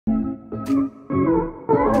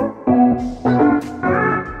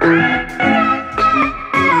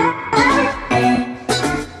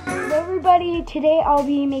I'll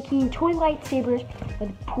be making toy lightsabers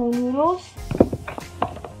with pool noodles,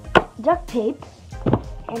 duct tape,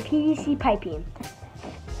 and PVC piping.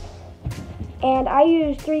 And I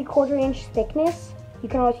use 3/4 inch thickness. You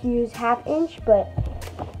can also use 1/2 inch, but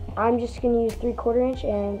I'm just going to use 3/4 inch,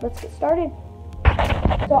 and let's get started.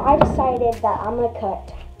 So I decided that I'm going to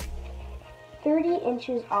cut 30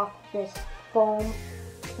 inches off this foam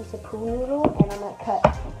piece of pool noodle, and I'm going to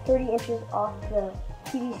cut 30 inches off the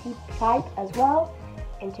PVC pipe as well.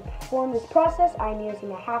 And to perform this process, I'm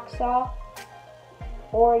using a hacksaw,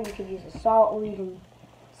 or you could use a saw or even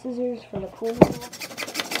scissors for the pool noodle.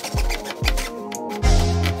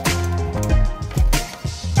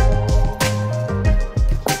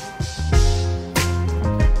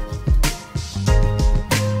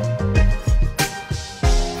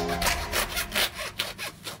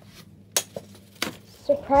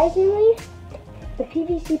 Surprisingly, the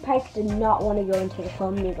PVC pipe did not want to go into the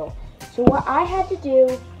foam noodle. So what I had to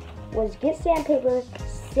do was get sandpaper,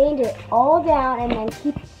 sand it all down, and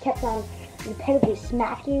then kept on repeatedly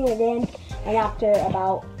smacking it in. And after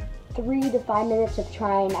about 3 to 5 minutes of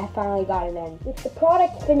trying, I finally got it in. With the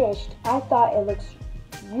product finished, I thought it looks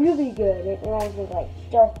really good. It reminds me of like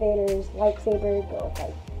Darth Vader's lightsaber, but with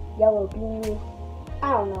like yellow beam.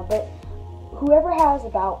 I don't know, but whoever has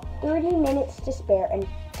about 30 minutes to spare and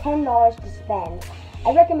 $10 to spend,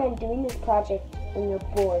 I recommend doing this project when you're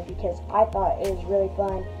bored, because I thought it was really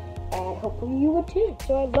fun, and hopefully you would too.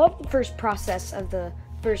 So I love the first process of the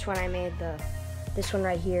first one I made, this one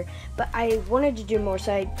right here, but I wanted to do more,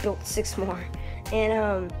 so I built 6 more.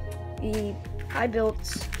 And I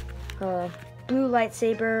built a blue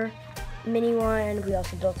lightsaber mini one. We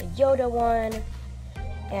also built a Yoda one,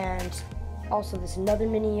 and also this another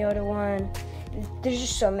mini Yoda one. There's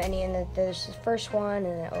just so many, and there's the first one,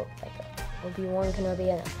 and then like Obi-Wan Kenobi,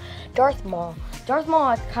 and Darth Maul. Darth Maul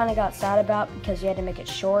I kind of got sad about because we had to make it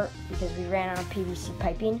short because we ran out of PVC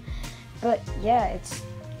piping. But yeah, it's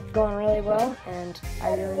going really well, and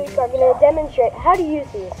I really enjoy it. I'm going to demonstrate how to use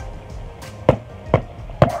these.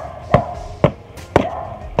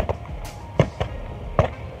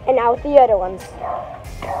 And now with the other ones.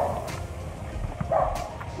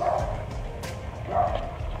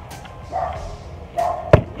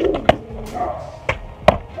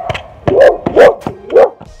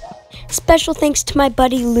 Special thanks to my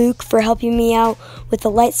buddy Luke for helping me out with the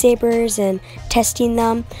lightsabers and testing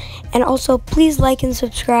them. And also, please like and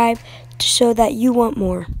subscribe to show that you want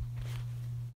more.